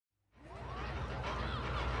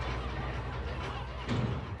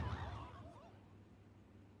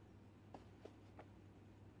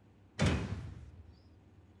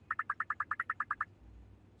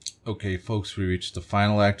Okay, folks, we reached the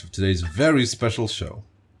final act of today's very special show.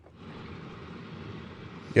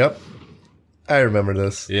 Yep. I remember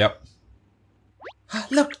this. Yep. Ah,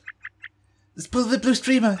 look! Let's pull the blue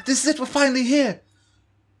streamer. This is it, we're finally here.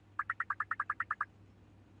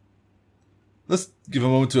 Let's give a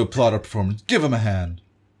moment to applaud our performance. Give him a hand.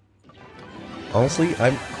 Honestly,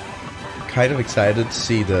 I'm kind of excited to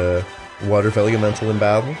see the Water Elemental in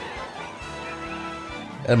battle.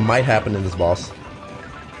 It might happen in this boss.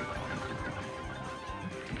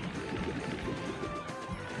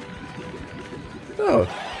 Oh.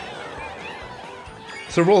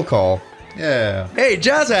 It's a roll call. Yeah. Hey,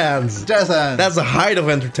 jazz hands! Jazz hands! That's the height of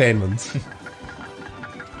entertainment.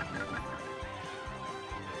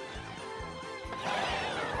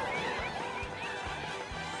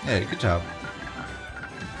 Hey, good job.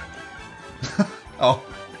 Oh.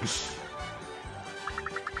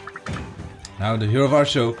 Now the hero of our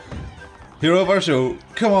show. Hero of our show,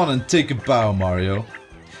 come on and take a bow, Mario.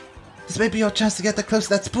 This may be your chance to get that close to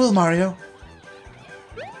that spool, Mario.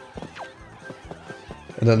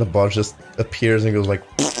 And then the boss just appears and goes like...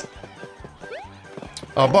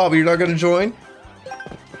 Oh, Bob, you're not gonna join?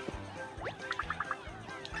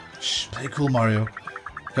 Shh, play cool, Mario.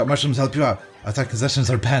 Got mushrooms help you out. Attack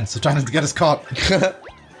possessions are banned, so try not to get us caught.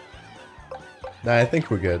 Nah, I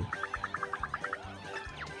think we're good.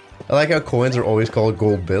 I like how coins are always called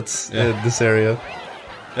gold bits in this area.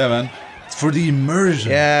 Yeah, man. It's for the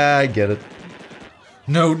immersion. Yeah, I get it.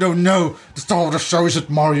 No, no, no! The star of the show isn't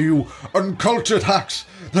Mario, you uncultured hacks!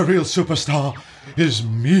 The real superstar is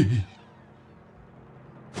me!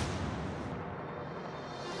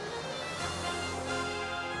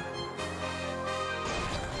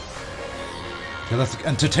 Galactic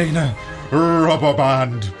Entertainer, Rubber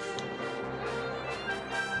Band!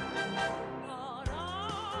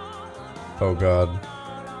 Oh god.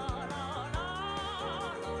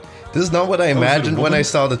 This is not what I imagined when I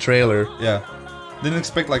saw the trailer. Yeah. Didn't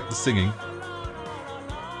expect, like, the singing.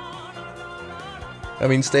 I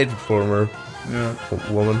mean, stage performer. Yeah.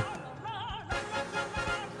 Woman.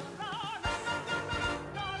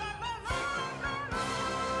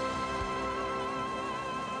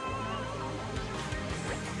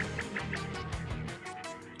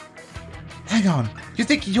 Hang on, you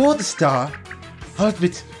think you're the star? I'll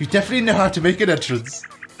admit, you definitely know how to make an entrance.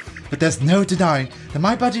 But there's no denying that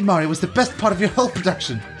My Buddy Mario was the best part of your whole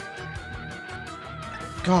production.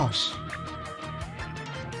 Gosh.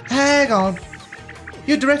 Hang on.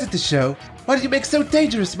 You directed the show. Why did you make it so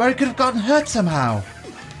dangerous? Mario could have gotten hurt somehow.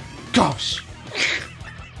 Gosh.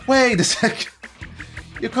 Wait a sec.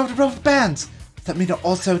 You covered the rubber bands. Does that mean you're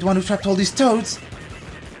also the one who trapped all these toads?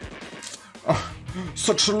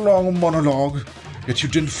 Such a long monologue, yet you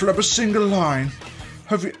didn't flub a single line.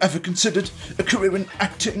 Have you ever considered a career in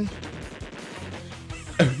acting?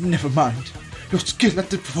 Oh, never mind. Your skill at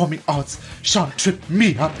the performing arts shan't trip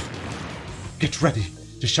me up. Get ready.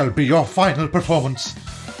 This shall be your final performance.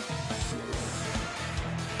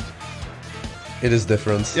 It is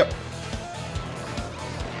different. Yep.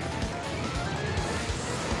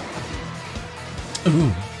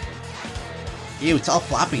 Ooh. Ew, it's all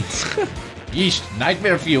floppy. Yeesh,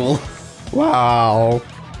 nightmare fuel. Wow.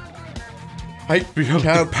 I behold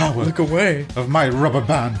the power look away of my rubber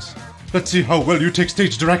bands. Let's see how well you take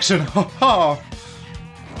stage direction. Ha ha!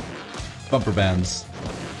 Bumper bands.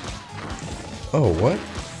 Oh, what?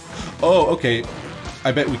 Oh, okay.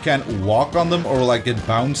 I bet we can't walk on them or like get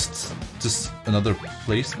bounced to another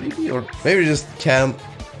place, maybe, or Maybe we just can't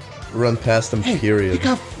run past them. Hey, period. you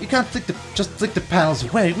can't just flick the panels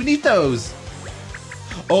away. We need those.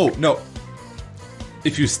 oh no.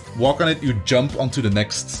 If you walk on it, you jump onto the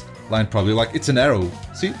next line. Probably like it's an arrow.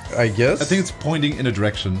 See? I guess. I think it's pointing in a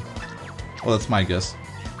direction. Well, that's my guess.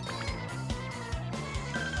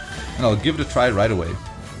 And I'll give it a try right away.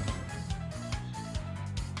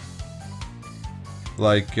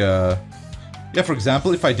 Like, yeah, for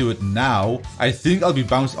example, if I do it now, I think I'll be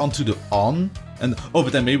bounced onto the on, and oh,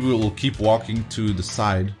 but then maybe we'll keep walking to the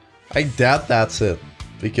side. I doubt that's it,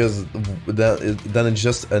 because then it's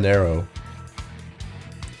just an arrow.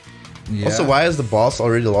 Yeah. Also, why has the boss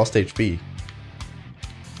already lost HP?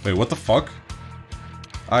 Wait, what the fuck?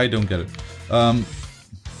 I don't get it. I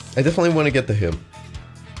definitely want to get to him.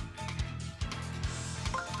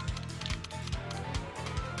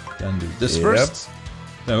 Then do this Yep. first.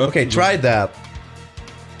 No, Okay, try that.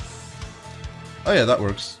 Oh yeah, that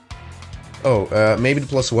works. Oh, maybe the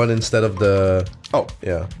 +1 instead of the... Oh,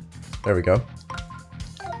 Yeah. There we go.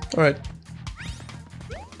 Alright.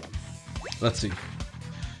 let's see.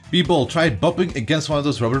 Be bold, try bumping against one of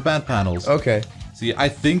those rubber band panels. Okay. See, I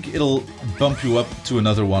think it'll bump you up to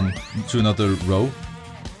another one, to another row.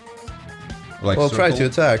 Like Well, try to circle.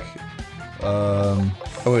 attack.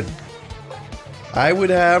 I would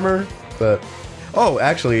hammer, but... Oh,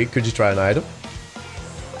 actually, could you try an item?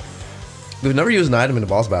 We've never used an item in a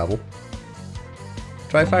boss battle.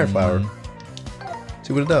 Try Fire Flower.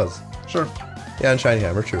 See what it does. Sure. Yeah, and Shiny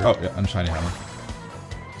Hammer, sure. Oh, yeah, and Shiny Hammer.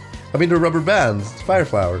 I mean, they're rubber bands. It's Fire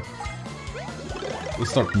Flower. We'll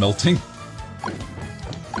start melting.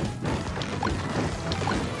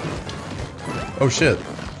 Oh, shit.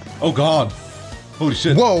 Oh, God. Holy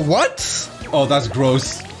shit. Whoa, what? Oh, that's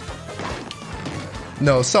gross.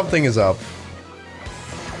 No, something is up.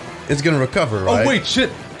 It's gonna recover, right? Oh, wait, shit.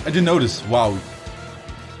 I didn't notice. Wow.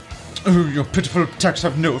 Oh, your pitiful attacks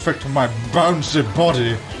have no effect on my bouncy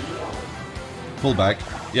body. Pull back.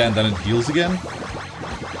 Yeah, and then it heals again.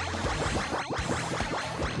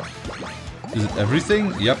 Is it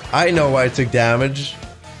everything? Yep. I know why it took damage.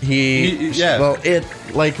 Yeah. Well, it,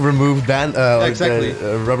 like, removed like, exactly.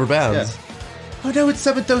 Rubber bands. Yeah. Oh no, it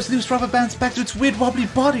summoned those loose rubber bands back to its weird wobbly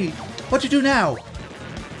body. What do you do now?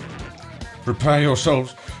 Prepare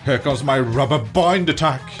yourselves. Here comes my rubber bind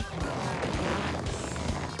attack.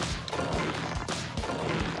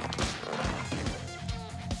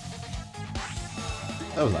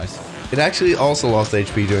 That was nice. It actually also lost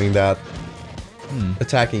HP doing that.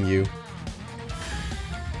 Attacking you.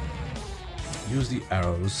 Use the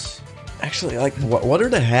arrows. Actually, like, what are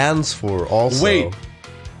the hands for also? Wait.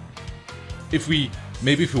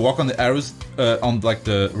 Maybe if we walk on the arrows, on like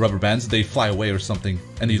the rubber bands, they fly away or something,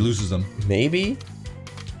 and he loses them. Maybe?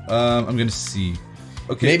 I'm gonna see.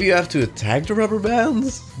 Okay. Maybe you have to attack the rubber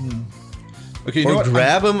bands? Okay, you know Or what?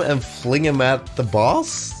 grab him and fling him at the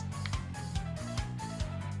boss?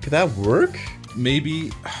 Could that work?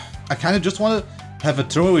 Maybe I kind of just want to have a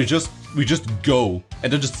turn where we just go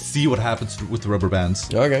and then just see what happens with the rubber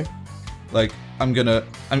bands. Okay. Like I'm gonna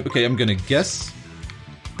guess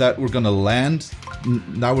that we're gonna land.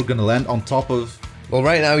 Now we're gonna land on top of. Well,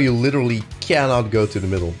 right now you literally cannot go to the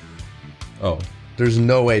middle. Oh. There's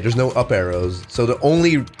no way. There's no up arrows. So the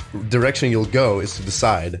only direction you'll go is to the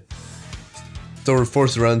side. So we're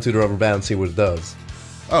forced to run to the rubber band and see what it does.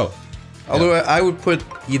 Oh. Although I would put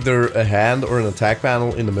either a hand or an attack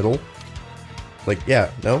panel in the middle. Like,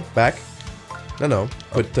 yeah, no, back. No.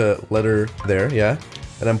 Put the letter there, yeah.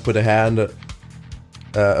 And then put a hand,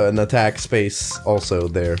 an attack space also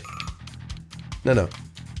there. No,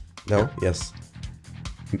 yes.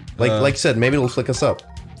 Like I said, maybe it'll flick us up.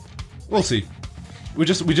 We'll see. We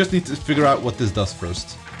just need to figure out what this does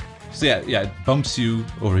first. So yeah, it bumps you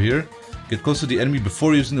over here. Get close to the enemy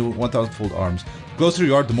before using the 1000-fold arms. The closer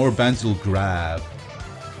you are, the more bands you'll grab.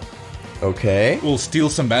 Okay. We'll steal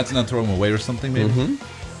some bands and then throw them away or something, maybe.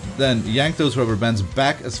 Then yank those rubber bands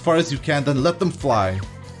back as far as you can, then let them fly.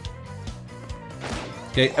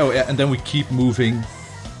 Okay, oh yeah, and then we keep moving.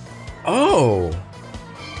 Oh.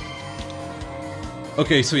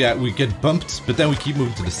 Okay, so yeah, we get bumped, but then we keep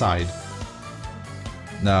moving to the side.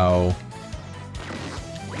 Now...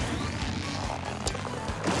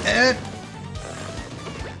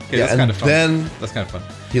 Okay, Yeah, that's and kind of fun. then That's kind of fun.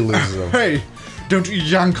 he loses them. Hey, don't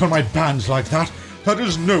yank on my bands like that. That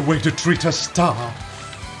is no way to treat a star.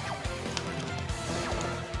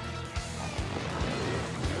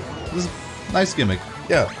 This is a nice gimmick.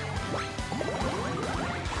 Yeah.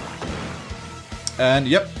 And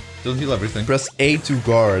yep, doesn't heal everything. Press A to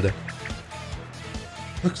guard.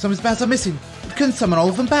 Look, some of his bands are missing. We couldn't summon all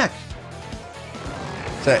of them back.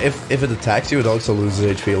 So if it attacks you, it also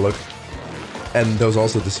loses HP, look. And those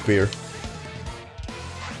also disappear.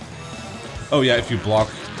 Oh yeah, if you block.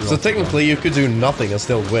 So technically you could do nothing and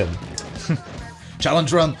still win.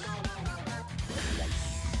 Challenge run.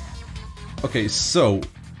 Okay, so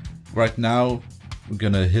right now we're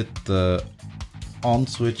gonna hit the on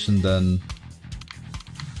switch and then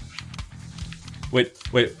wait,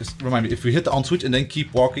 remind me, if we hit the on switch and then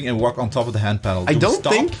keep walking and walk on top of the hand panel, I do we don't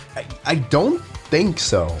stop? think I don't think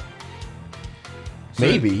so. So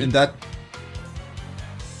Maybe. in that.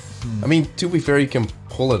 I mean, to be fair, you can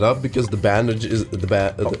pull it up because the bandage is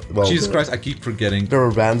well, Jesus Christ, I keep forgetting. the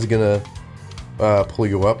rubber band's gonna pull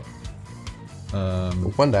you up.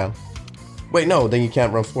 One down. Wait, no, then you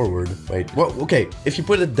can't run forward. Wait, well, okay, if you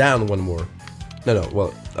put it down one more. No,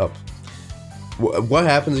 well, up. What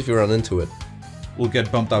happens if you run into it? We'll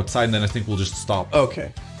get bumped outside and then I think we'll just stop.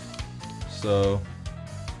 Okay. So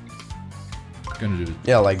gonna do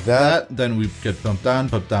Yeah, like that. then we get bumped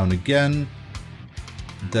down again.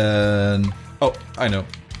 Then oh, I know.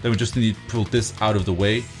 Then we just need to pull this out of the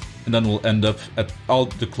way, and then we'll end up at all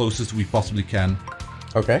the closest we possibly can.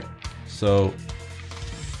 Okay. So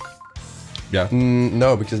yeah.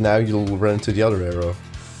 No, because now you'll run into the other arrow.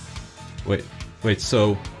 Wait.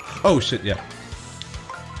 So Oh shit, yeah.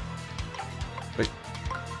 Wait.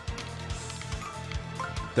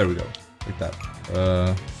 There we go. Like that.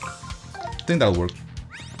 I think that'll work.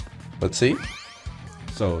 Let's see.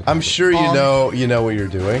 So I'm sure you know what you're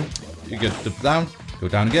doing. You get the down, go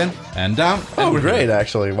down again, and down. And Oh, we're great! here.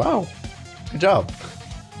 Actually, wow, good job.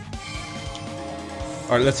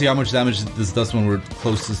 All right, let's see how much damage this does when we're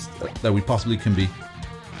closest that we possibly can be.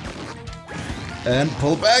 And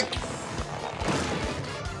pull back.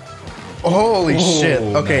 Holy Oh, shit!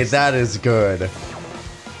 Okay, nice. that is good.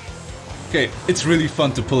 Okay, it's really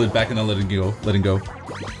fun to pull it back and then letting go.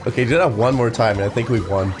 Okay, do that one more time, and I think we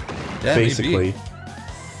won. Yeah, basically. maybe.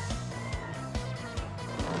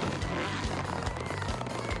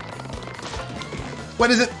 What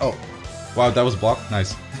is it? Oh, Wow, that was blocked.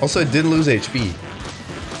 Nice. Also, it didn't lose HP.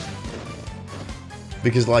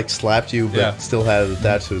 Because, like, slapped you, but Yeah. still had it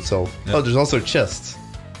attached to itself. Yeah. Oh, there's also chests.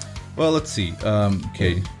 Well, let's see.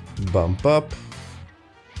 Okay. Bump up.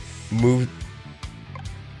 Move.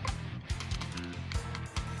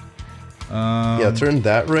 Yeah, turn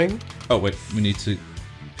that ring. Oh wait, we need to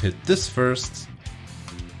hit this first.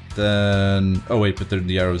 Then, oh wait, but then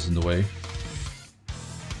the arrow's in the way.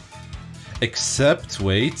 Except,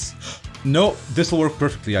 wait. No, this will work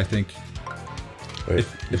perfectly, I think. Wait,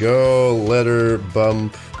 go, letter,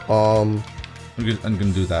 bump, on. I'm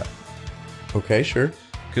gonna do that. Okay, sure.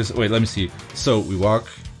 Because, wait, let me see. So, we walk,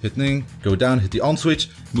 hitting, go down, hit the on switch,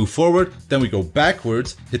 move forward, then we go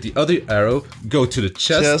backwards, hit the other arrow, go to the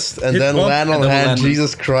chest, And hit then bump, land on and then hand. land on-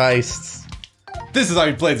 Jesus Christ. This is how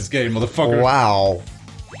you play this game, motherfucker. Wow.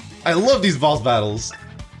 I love these boss battles.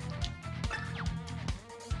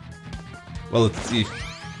 Well, let's see.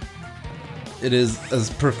 It is as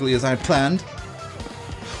perfectly as I planned.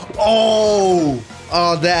 Oh!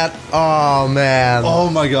 Oh, that. Oh, man. Oh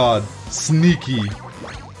my god. Sneaky.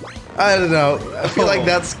 I don't know. I feel like Oh.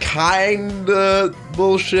 that's kinda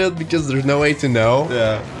bullshit because there's no way to know.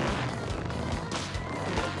 Yeah.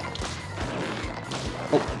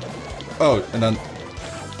 Oh. Oh, and then...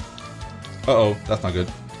 Uh-oh, that's not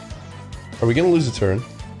good. Are we gonna lose a turn?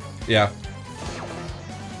 Yeah.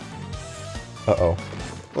 Uh-oh.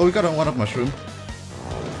 Well, we got a one-up mushroom.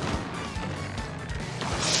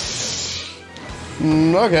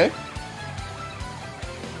 Okay.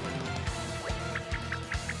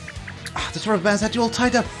 this rubber band's had you all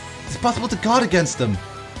tied up. It's possible to guard against them.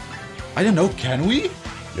 I don't know, can we?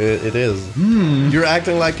 It is. You're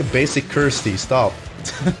acting like a basic Kirsty. Stop.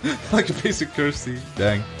 Like a basic Kirsty.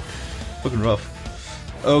 Dang. Fucking rough.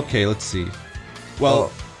 Okay, let's see.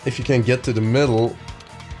 Well, if you can get to the middle.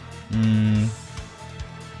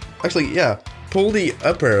 Actually, yeah. Pull the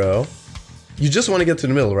up arrow. You just want to get to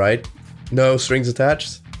the middle, right? No strings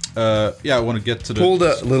attached. yeah, I want to get to the... Pull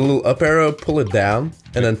the little up arrow, pull it down,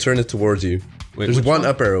 and then turn it towards you. Wait, There's which one one?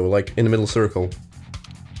 up arrow, like in the middle circle.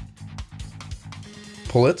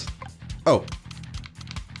 Pull it Oh,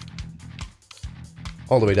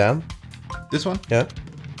 all the way down. this one? Yeah.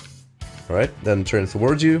 Alright, then turn it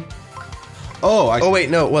towards you. Oh, I... Oh wait,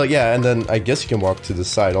 no, well yeah, and then I guess you can walk to the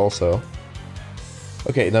side also.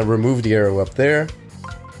 Okay, now remove the arrow up there.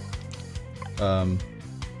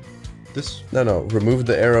 This... No, remove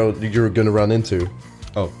the arrow you're gonna run into.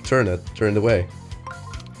 Oh. Turn it away.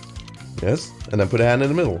 Yes, and then put a hand in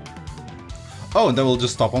the middle. Oh, and then we'll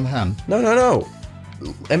just stop on hand. No.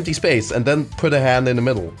 Empty space, and then put a hand in the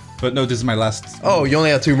middle. But no, this is my last... Oh, you only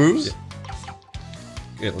have 2 moves?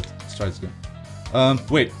 Yeah, let's try this again.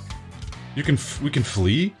 Wait. We can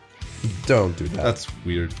flee? Don't do that. That's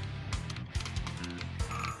weird.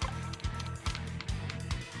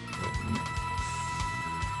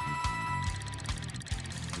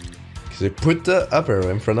 Because they put the up arrow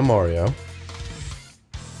in front of Mario.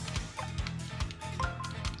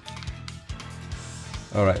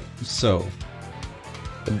 Alright, so...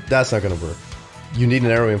 And that's not gonna work. You need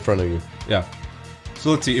an arrow in front of you. Yeah.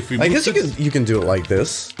 So let's see, if we I move guess to you can do it like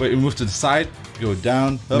this. Wait, we move to the side, go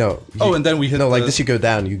down, up. No. Oh, and then we hit No, like the- this you go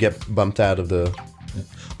down, you get bumped out of the...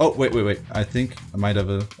 Oh, wait. I think I might have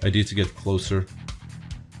an idea to get closer.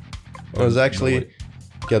 It was no, actually wait.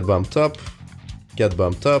 get bumped up,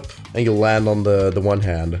 and you land on the one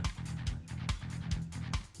hand.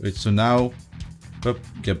 Wait, so now... Up,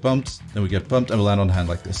 get bumped, then we get bumped, and we land on hand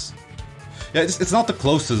like this. Yeah, it's not the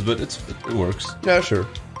closest, but it works. Yeah, sure.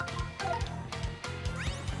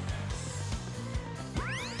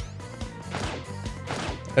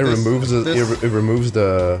 It This- removes the this- it removes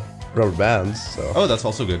the rubber bands. So. Oh, that's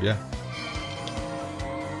also good, yeah.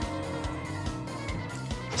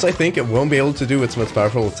 So I think it won't be able to do its most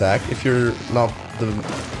powerful attack if you're not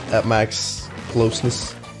at max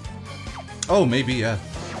closeness. Oh, maybe, yeah.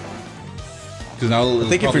 Because now I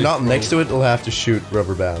think if you're not next to it, it'll have to shoot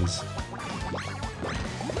rubber bands.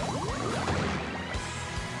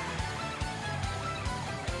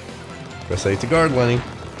 Press A to guard, Lenny.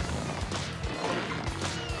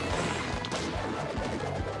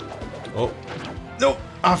 Oh. No!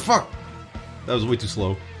 Ah, fuck! That was way too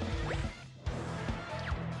slow.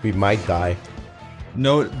 We might die.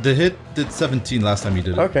 No, the hit did 17 last time he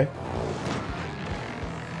did it. Okay.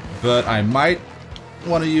 But I might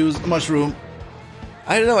want to use mushroom.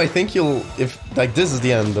 I don't know, I think you'll... If, like, this is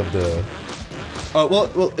the end of the...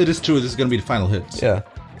 Well, it is true. This is going to be the final hit. So. Yeah.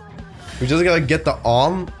 We just gotta get the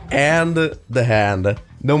arm and the hand.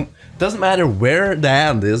 No, doesn't matter where the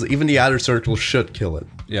hand is, even the outer circle should kill it.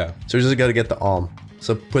 Yeah. So we just gotta get the arm.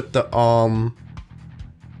 So put the arm...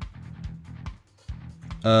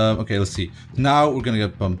 Okay, let's see. Now we're gonna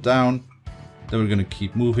get bumped down. Then we're gonna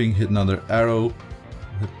keep moving, hit another arrow.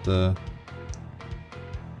 Hit the...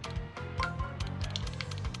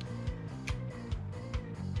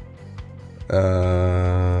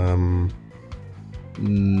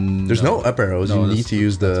 There's no up arrows. No, you need to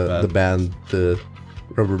use the band, the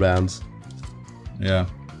rubber bands. Yeah.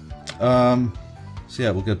 So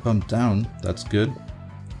yeah, we'll get bumped down. That's good.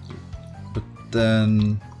 But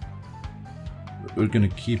then we're gonna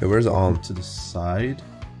keep. Okay, where's the arm? To the side.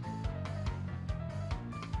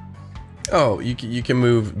 Oh, you can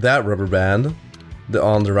move that rubber band,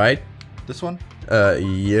 on the right. This one?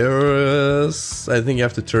 Yes. I think you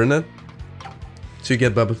have to turn it. So you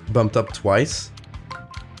get bumped up twice.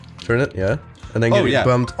 Turn it, yeah. And then get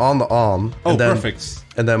bumped on the arm. Oh, and then, perfect.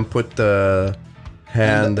 And then put the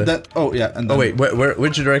hand... And oh, yeah. And then, oh, wait.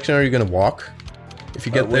 Which direction are you going to walk? If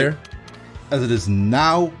you get there? As it is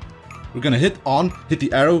now, we're going to hit on, hit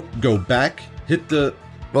the arrow, go back, hit the...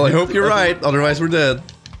 Well, I hope you're right. Otherwise, we're dead.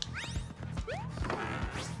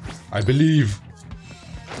 I believe.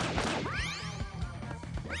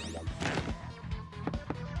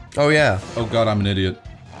 Oh, yeah. Oh, God, I'm an idiot.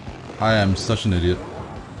 I am such an idiot.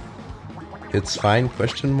 It's fine,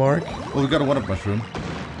 question mark? Well, we got a one-up mushroom.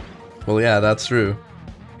 Well, yeah, that's true.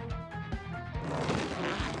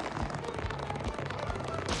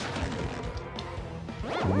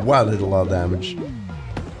 Wow, that did a lot of damage.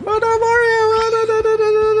 What up, Mario?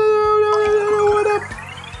 What up?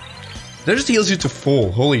 That just heals you to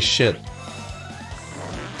full. Holy shit.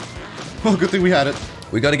 Well, good thing we had it.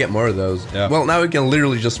 We gotta get more of those. Yeah. Well, now we can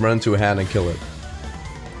literally just run into a hand and kill it.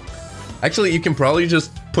 Actually, you can probably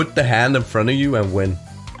just put the hand in front of you and win.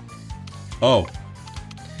 Oh.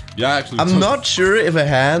 Yeah, actually. I'm not sure if a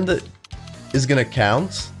hand is gonna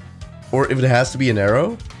count, or if it has to be an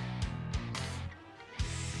arrow.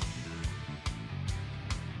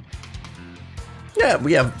 Yeah,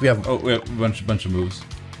 we have. Oh, we have a bunch of moves.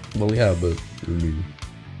 Well, yeah, but.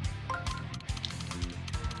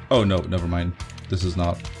 Oh no, never mind. This is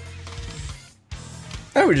not.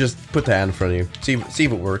 I would just put the hand in front of you. See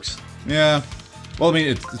if it works. Yeah. Well, I mean,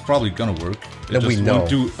 it's probably gonna work. It Then just we know. won't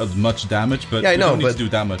do as much damage, but Yeah, I know, it don't need but to do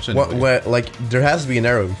that much anyway. like, there has to be an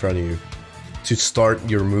arrow in front of you to start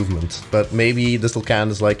your movement. But maybe this little can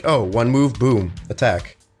is like, oh, one move, boom,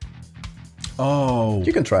 attack. Oh.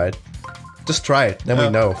 You can try it. Just try it, then we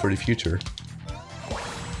know for the future.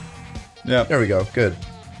 Yeah. There we go, good.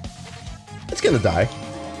 It's gonna die.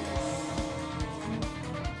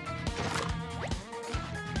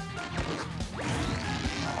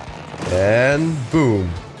 And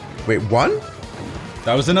boom. Wait, one?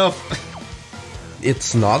 That was enough.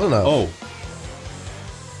 It's not enough. Oh.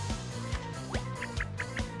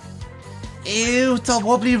 Ew, it's all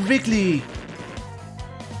wobbly wriggly.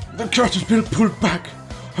 The curtain's been pulled back.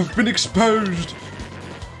 I've been exposed.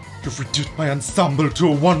 You've reduced my ensemble to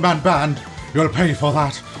a one-man band. You'll pay for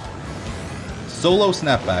that. Solo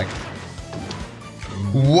snapback.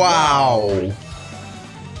 Wow.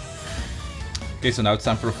 Okay, so now it's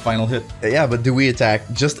time for a final hit. Yeah, but do we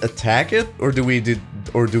attack? Just attack it, or do we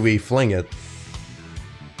fling it?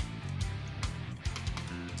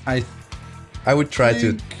 I would try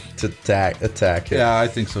to attack it. Yeah, I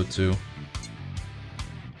think so too.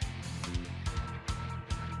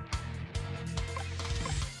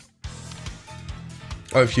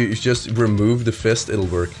 Oh, if you just remove the fist, it'll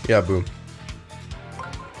work. Yeah, boom.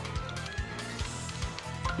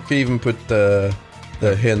 You can even put the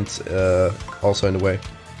hint also in the way.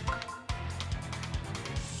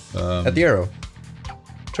 At the arrow.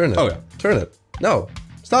 Turn it. Oh, yeah. Turn it. No.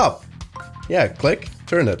 Stop. Yeah, click.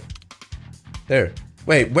 Turn it. There.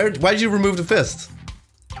 Wait, why did you remove the fist?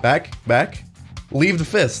 Back. Leave the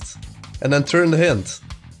fist. And then turn the hint.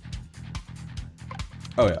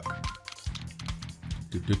 Oh yeah.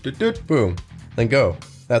 Boom. Then go.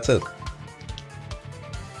 That's it.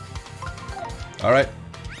 Alright.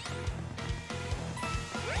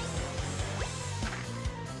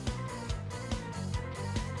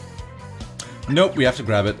 Nope, we have to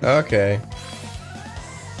grab it. Okay.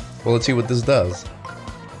 Well, let's see what this does.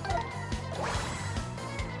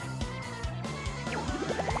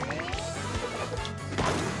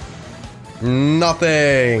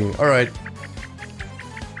 Nothing! Alright.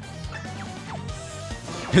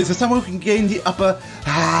 Is there someone who can gain the upper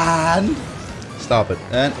hand? Stop it.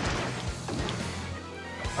 And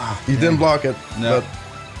You didn't block it. No.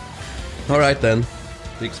 But... Alright then.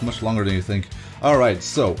 takes much longer than you think. Alright,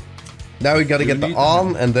 so. Now we gotta Do get we the need-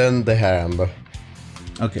 on and then the hand.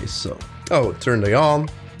 Okay, so. Oh, turn the on.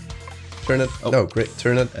 Turn it. Oh. No, great.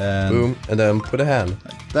 Turn it. And- boom. And then put a hand.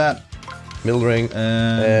 That. Middle ring.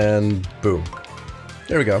 And boom.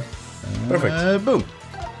 There we go. Perfect. Boom.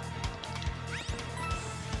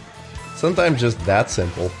 Sometimes just that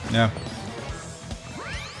simple. Yeah.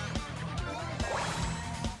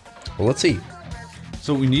 Well, let's see.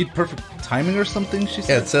 So we need perfect timing or something, she Yeah,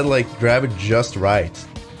 said? it said like grab it just right.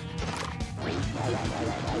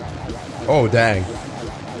 Oh, dang.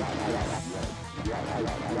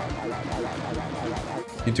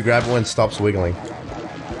 You need to grab it when it stops wiggling.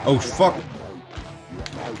 Oh, fuck.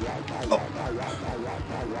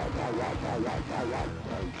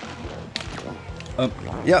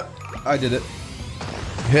 Yep. I did it.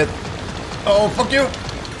 Hit. Oh, fuck you!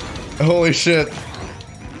 Holy shit.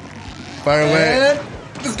 Fire away. And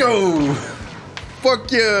let's go!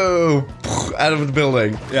 Fuck you! Out of the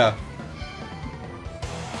building. Yeah.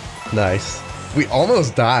 Nice. We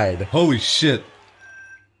almost died. Holy shit.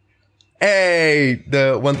 Hey!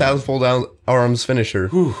 The 1000 fall down arms finisher.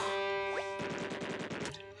 Whew.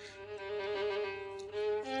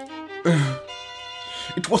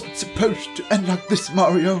 It wasn't supposed to end like this,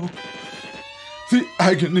 Mario. The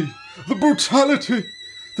agony, the brutality,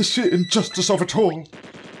 the sheer injustice of it all.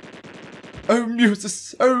 Oh,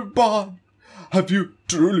 Muses, oh, Barn, have you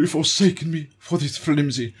truly forsaken me for these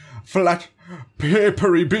flimsy, flat,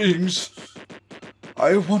 papery beings?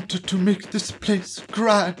 I wanted to make this place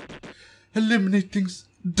grand, eliminate things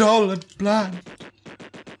dull and bland.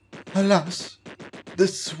 Alas,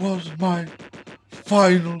 this was my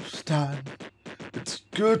final stand. It's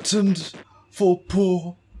curtained for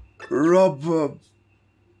poor rubber.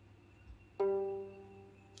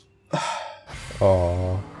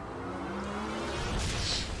 Aww.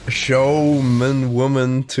 Showman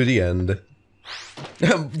woman to the end.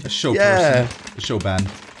 A show Yeah. person. A show band.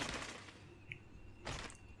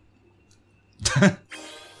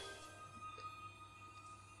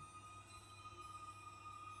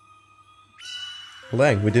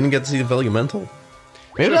 Dang, we didn't get to see the Velumental.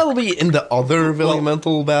 Maybe that'll be in the other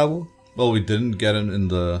Velumental battle. Well, we didn't get him in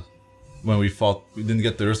the... When we fought... We didn't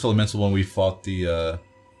get the Earth Elemental when we fought the...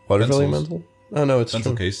 Water Pencils. Velumental? Oh no, it's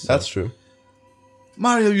Pencil true. case, so- That's true.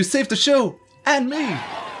 Mario, you saved the show! And me!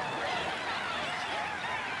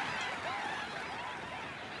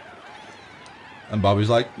 And Bobby's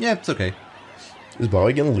like, yeah, it's okay. Is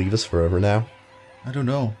Bobby gonna leave us forever now? I don't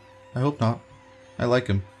know. I hope not. I like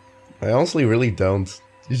him. I honestly really don't.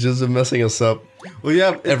 He's just been messing us up Well,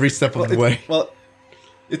 yeah. every step of the way. Well,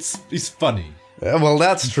 he's funny. Yeah, well,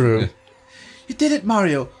 that's true. You did it,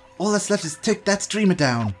 Mario! All that's left is take that streamer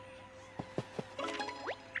down.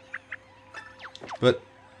 But...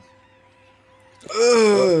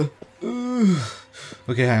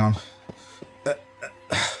 Okay, hang on.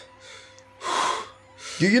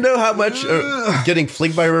 Do you know how much getting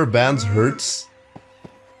flicked by rubber bands hurts?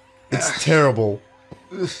 It's terrible.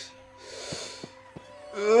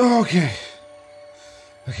 Okay.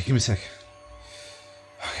 Okay, give me a sec.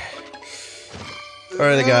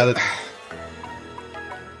 Alright, I got it.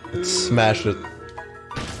 Let's smash it.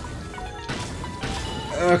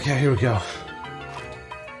 Okay, here we go.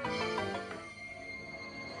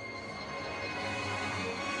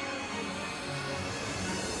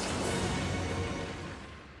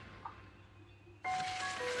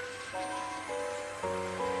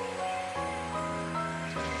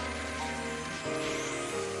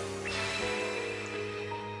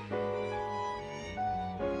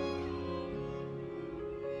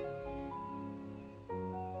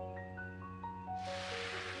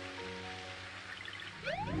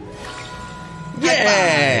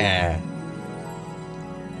 Yeah!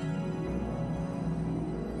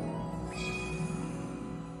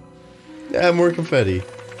 Yeah, more confetti.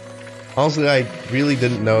 Honestly, I really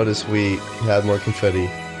didn't notice we had more confetti.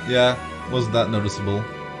 Yeah, wasn't that noticeable.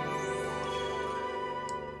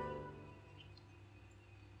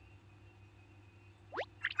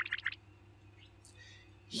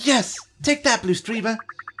 Yes! Take that, blue streamer!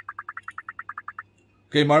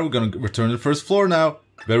 Okay, Mario, we're gonna return to the first floor now.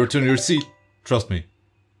 Better return to your seat. Trust me.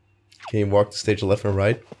 Can you walk the stage left and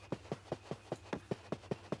right?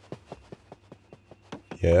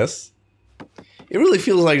 Yes. It really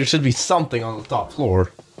feels like there should be something on the top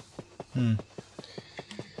floor.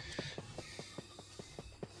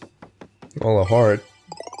 Well, a heart.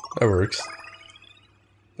 That works.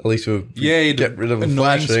 At least we Yay, get rid of the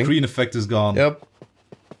annoying flashing. screen effect is gone. Yep.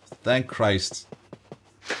 Thank Christ.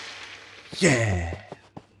 Yeah.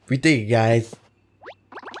 We did it, guys.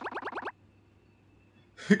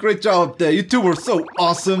 Great job up there. You two were so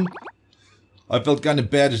awesome. I felt kind of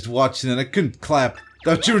bad just watching and I couldn't clap.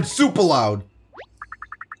 They were cheering super loud.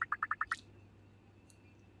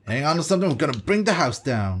 Hang on to something. We're gonna bring the house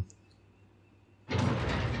down.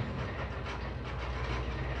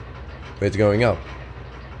 Wait, it's going up.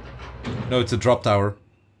 No, it's a drop tower.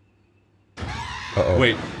 Uh-oh.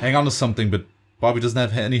 Wait, hang on to something, but Bobby doesn't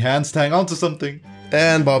have any hands to hang on to something.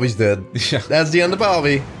 And Bobby's dead. Yeah. That's the end of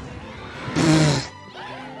Bobby.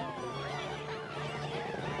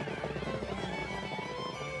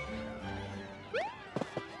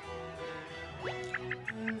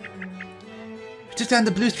 We took down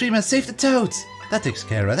the blue stream and saved the toads. That takes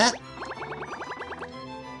care of that.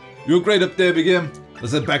 You're great up there, Big M.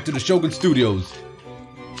 Let's head back to the Shogun Studios.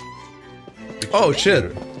 Oh,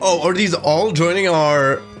 shit. Oh, are these all joining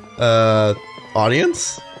our,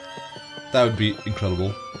 audience? That would be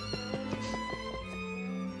incredible.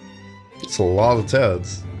 It's a lot of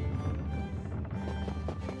toads.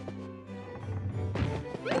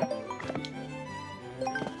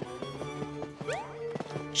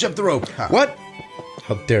 Jump the rope. Ha. What?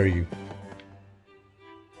 How dare you?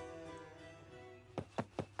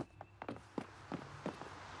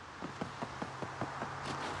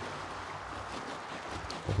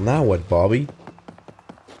 Now what, Bobby?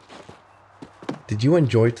 Did you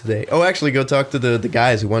enjoy today? Oh, actually, go talk to the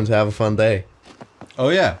guys who want to have a fun day. Oh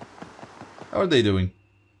yeah. How are they doing?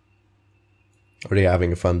 Are they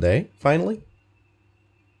having a fun day, finally?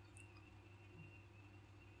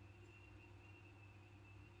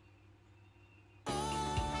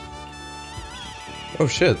 Oh,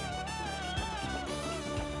 shit.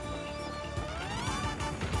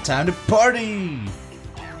 Time to party.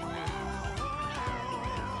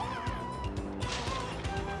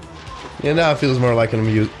 Yeah, now it feels more like an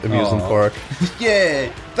amusement Aw. park.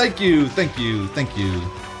 Yeah. Thank you. Thank you. Thank you.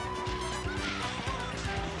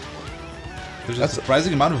 There's a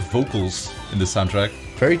surprising amount of vocals in the soundtrack.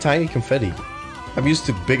 Very tiny confetti. I'm used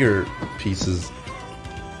to bigger pieces.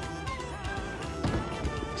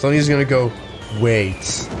 Sonny's gonna go,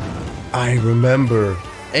 wait, I remember.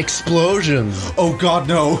 Explosions! Oh God,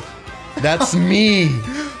 no. That's me!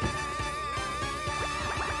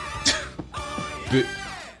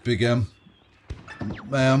 Big M.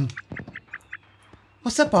 Ma'am.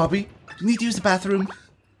 What's up, Bobby? You need to use the bathroom?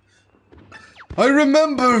 I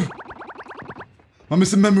remember! My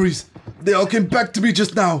missing memories. They all came back to me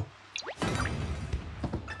just now.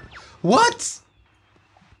 What?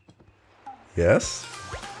 Yes?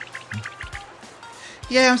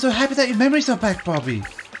 Yeah, I'm so happy that your memories are back, Bobby.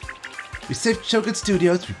 We saved Shogun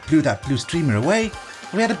Studios, we blew that blue streamer away,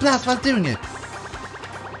 and we had a blast while doing it.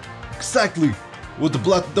 Exactly. With the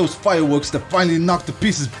blast of those fireworks that finally knocked the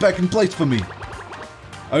pieces back in place for me.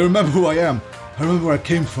 I remember who I am. I remember where I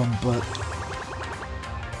came from, but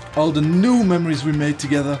all the new memories we made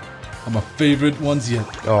together are my favorite ones yet.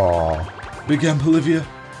 Aww. Big M, Olivia,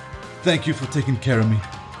 thank you for taking care of me.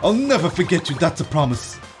 I'll never forget you, that's a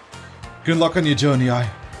promise. Good luck on your journey, I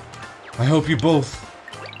hope you both.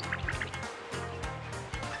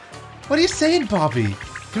 What are you saying, Bobby? You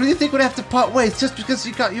really think we'd have to part ways just because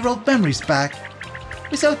you got your old memories back?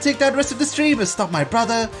 We still take down the rest of the streamers, stop my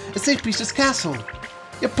brother, and save Peach's castle.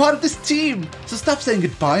 You're part of this team, so stop saying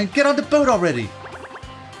goodbye and get on the boat already.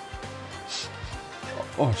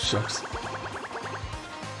 Oh, shucks.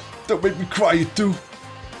 Don't make me cry, you two.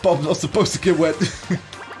 Bob's not supposed to get wet.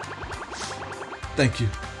 Thank you.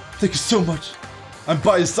 Thank you so much. I'm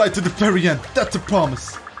by his side to the very end. That's a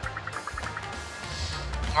promise.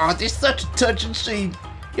 Oh, this is such a touching scene.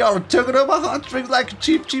 Y'all are tugging on my heartstrings like a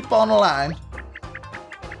cheap on the line.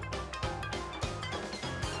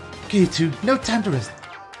 Okay, you two, no time to rest.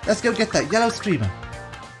 Let's go get that yellow streamer.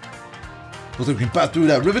 Looks like we can pass through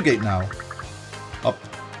that river gate now.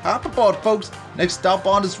 Hop aboard, folks. Next stop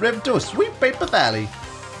on this river to a sweet paper valley.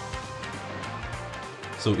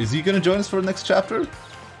 So is he gonna join us for the next chapter?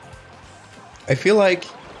 I feel like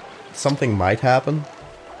something might happen.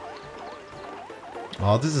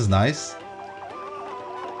 Oh, this is nice.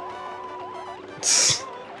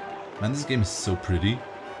 Man, this game is so pretty.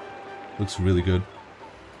 Looks really good.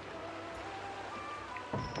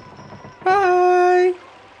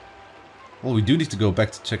 Well, we do need to go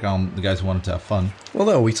back to check on the guys who wanted to have fun. Well,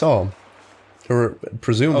 no, we saw them. They were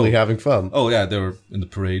presumably having fun. Oh yeah, they were in the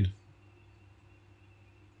parade.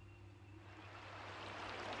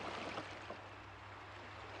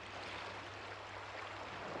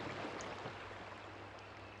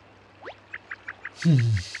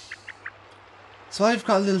 So I've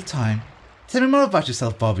got a little time. Tell me more about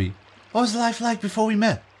yourself, Bobby. What was life like before we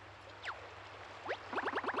met?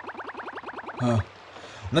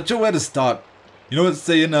 Not sure where to start. You know what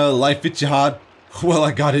saying, life hits you hard? Well,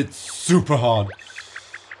 I got it super hard.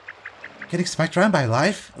 Getting smacked around by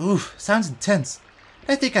life? Oof, sounds intense.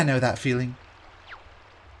 I think I know that feeling.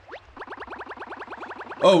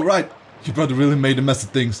 Oh, right. Your brother really made a mess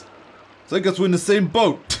of things. So I guess we're in the same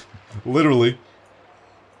boat. Literally.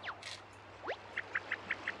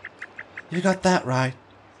 You got that right.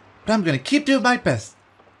 But I'm gonna keep doing my best.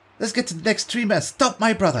 Let's get to the next stream and stop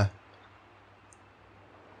my brother.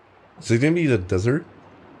 Is it gonna be the desert?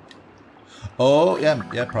 Oh,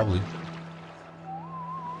 yeah, probably.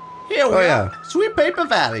 Here we Oh, are, yeah. Sweet Paper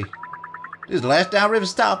Valley. This is the last downriver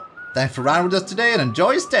stop. Thanks for riding with us today and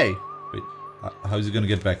enjoy your stay. Wait, how's he gonna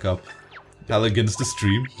get back up? Hell against the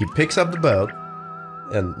stream? He picks up the boat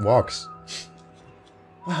and walks.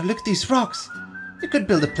 Wow, look at these rocks. You could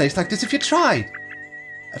build a place like this if you tried.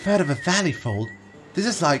 I've heard of a valley fold. This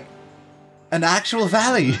is like an actual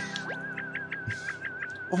valley.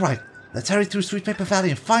 Alright, let's hurry through Sweet Paper Valley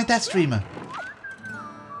and find that streamer.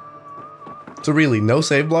 So really, no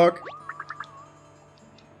save block?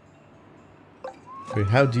 Wait,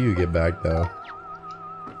 how do you get back though?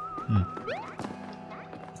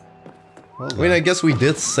 Well, I mean, I guess we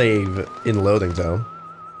did save in loading zone.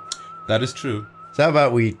 that is true. So how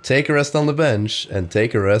about we take a rest on the bench and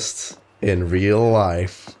take a rest in real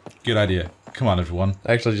life? Good idea. Come on, everyone.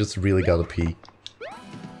 I actually just really gotta pee.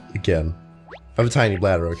 Again. I have a tiny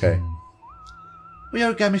bladder, okay? We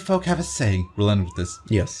Origami folk have a saying. We'll end with this.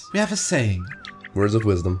 Yes. We have a saying. Words of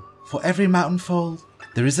wisdom. For every mountain fold,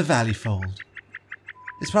 there is a valley fold.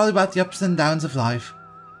 It's probably about the ups and downs of life.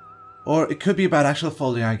 Or it could be about actual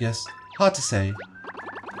folding, I guess. Hard to say.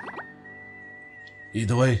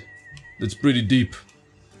 Either way, it's pretty deep.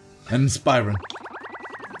 And inspiring.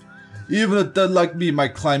 Even a dud like me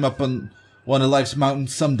might climb up on one of life's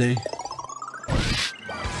mountains someday.